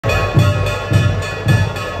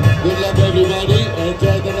luck, everybody.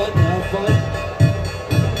 Enjoy the run. Have fun.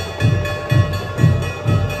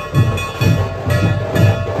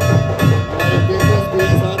 Alright, business,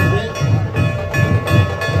 please, on break.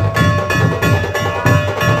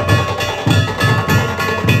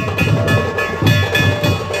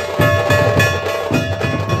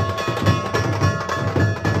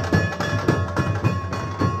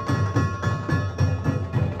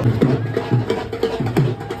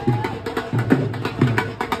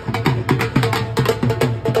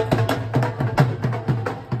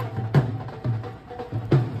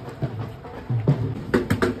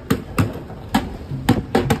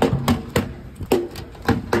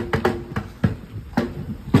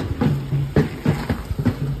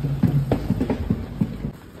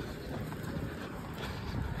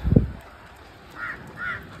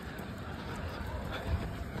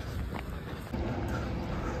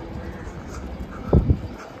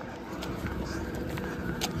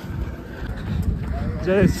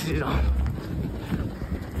 जय Shri Ram.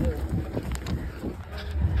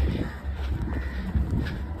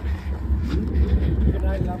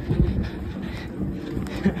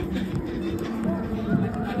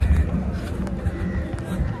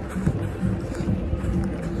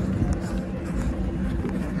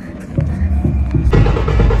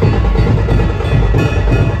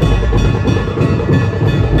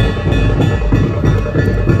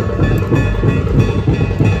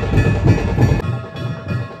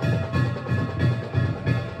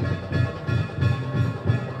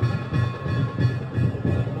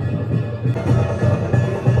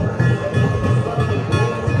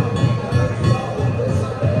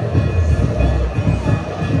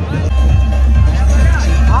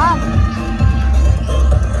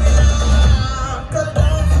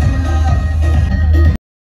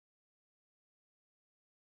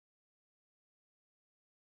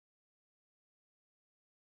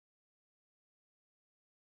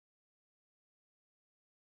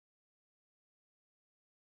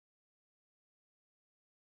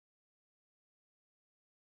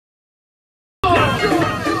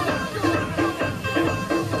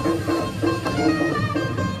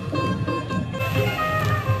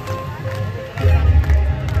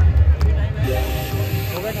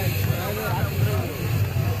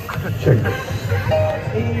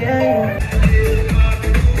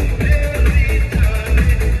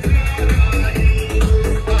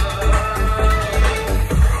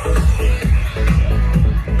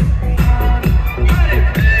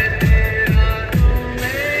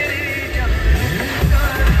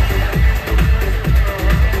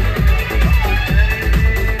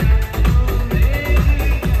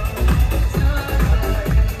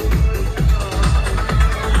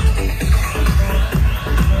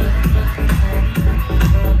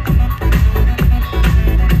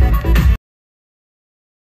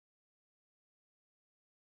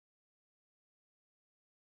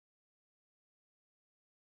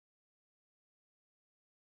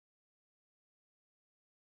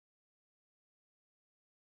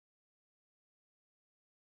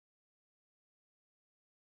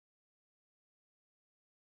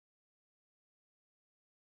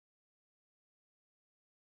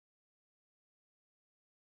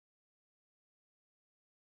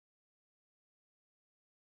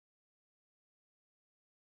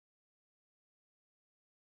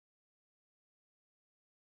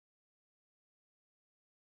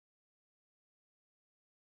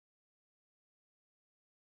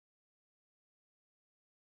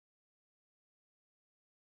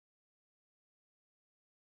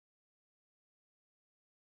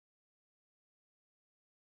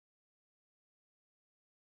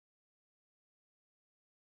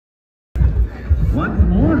 Once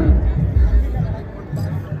more.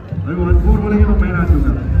 अरे once more बोलेंगे तो मैं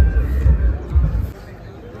नाचूंगा।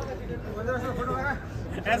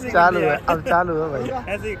 चालू है, अब चालू है भाई।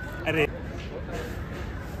 ऐसे अरे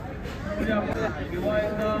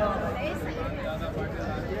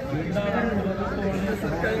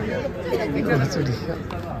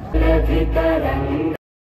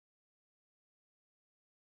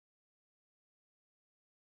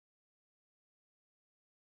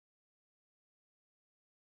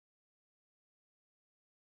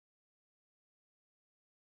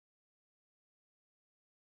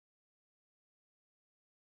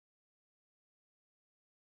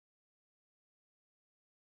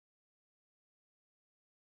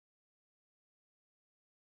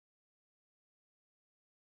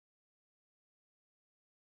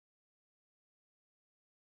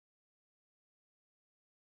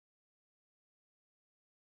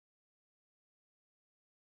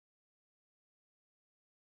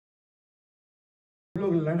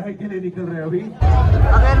लोग लड़ाई के लिए निकल रहे हैं अभी।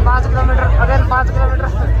 Again 5 kilometre, again 5 kilometre,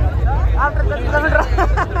 after 10 kilometre.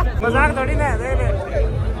 मजाक थोड़ी ना है।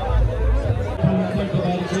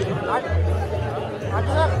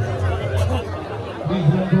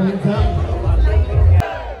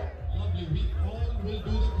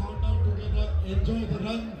 Enjoy the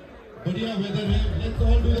run. बढ़िया weather है. Let's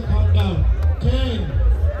all do the countdown. 10,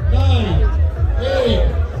 9, 8,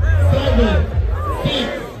 7, 6,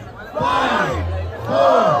 5,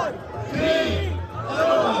 4, 3,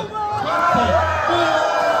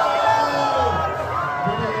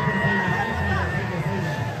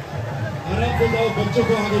 आराम से जाओ, बच्चों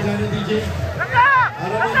को आगे जाने दीजिए.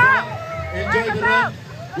 आराम से. Enjoy the run.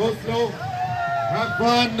 Go slow. Have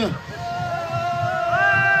fun.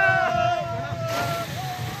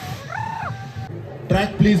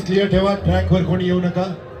 Track please clear ठेवा. Track वर कोणी येऊ नका.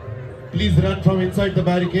 Please run from inside the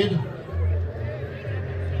barricade.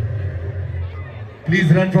 Please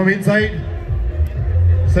run from inside.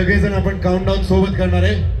 सगळेजण आपण काउंटडाउन सोबत करणार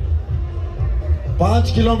आहे.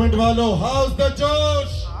 5 किलोमीटर वालों, how's the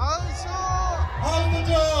जोश? How's the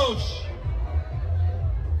जोश?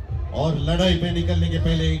 और लड़ाई पे निकलने के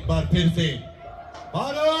पहले एक बार फिर से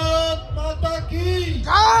भारत माता की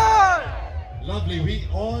जय. Lovely. We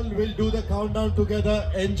all will do the countdown together.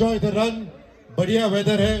 Enjoy the run. बढ़िया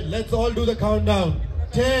weather है. Let's all do the countdown.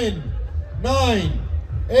 10, 9,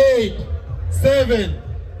 8, 7,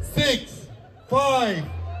 6, 5,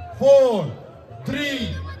 4, 3.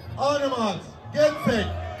 On your marks. Get set.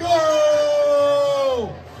 Go.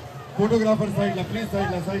 Photographer side La, please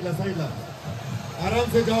side La, side La, side ला. आराम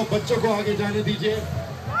से जाओ, बच्चों को आगे जाने दीजिए.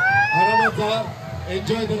 आराम से.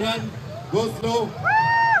 Enjoy the run. Go slow.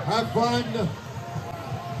 Have fun.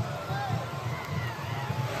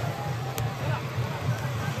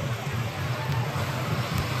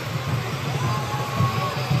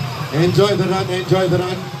 Enjoy the run, enjoy the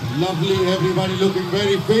run. Lovely, everybody looking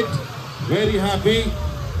very fit, very happy.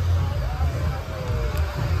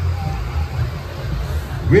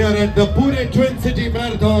 We are at the Pune Twin City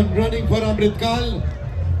Marathon running for Amritkal,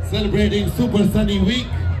 celebrating Super Sunny Week.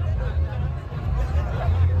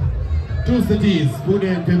 2 cities, Pune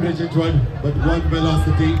and Pimlico, but 1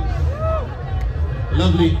 velocity.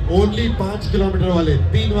 Lovely. Only 5 kilometer वाले,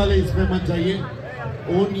 3 वाले इसमें मत जाइए.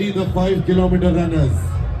 Only the 5 kilometer runners.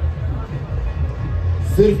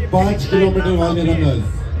 सिर्फ 5 kilometre वाले runners.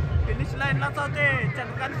 Finish लाईनला होते.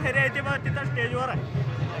 चटकन फेरे येते बघ तिथं स्टेजवर आहे.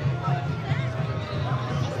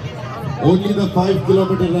 Only the 5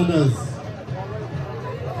 kilometer runners.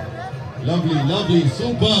 Lovely, lovely,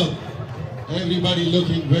 superb. Everybody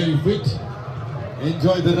looking very fit.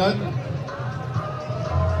 Enjoy the run.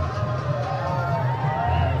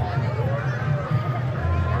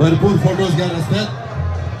 भरपूर फोटोज घ्या रस्त्यात.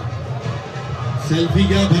 सेल्फी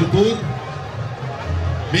घ्या भरपूर.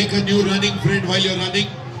 Make a new running friend while you're running.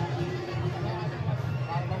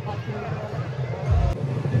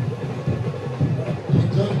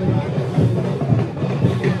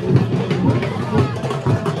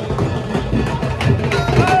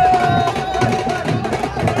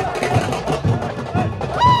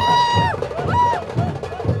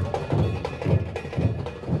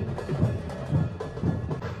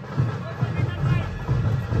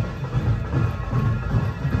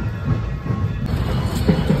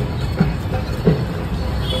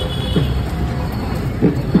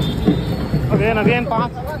 Again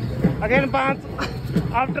 5, again 5,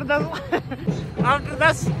 after 10, after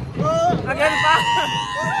 10, again 5.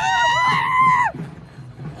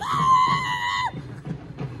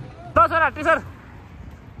 तो सर आटी सर,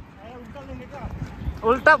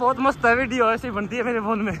 उल्टा बहुत मस्त है. वीडियो ऐसी बनती है मेरे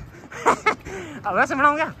फोन में. अब वैसे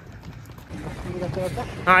बनाऊँ क्या?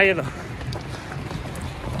 हाँ ये लो.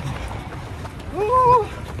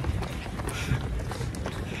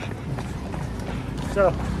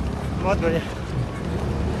 चलो बहुत बढ़िया.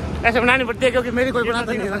 ऐसे बनानी पड़ती है क्योंकि मेरी कोई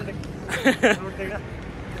बनाता नहीं है.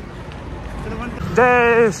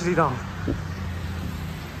 जय श्री राम.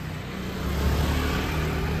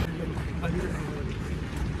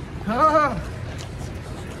 हाँ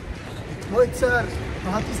मोहित सर,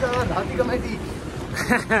 हाथी सर, हाथी कमेटी.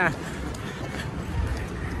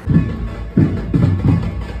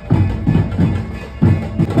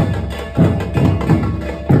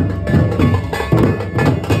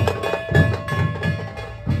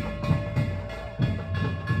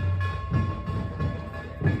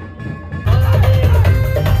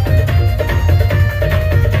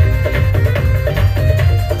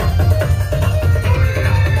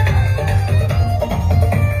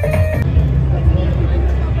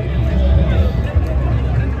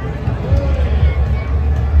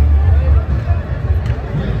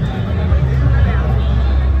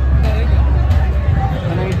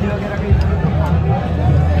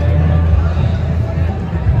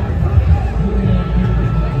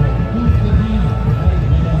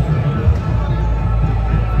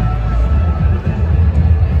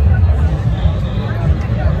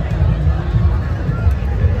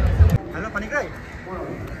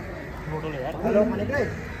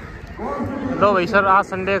 लो भाई सर, आज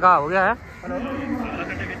संडे का हो गया है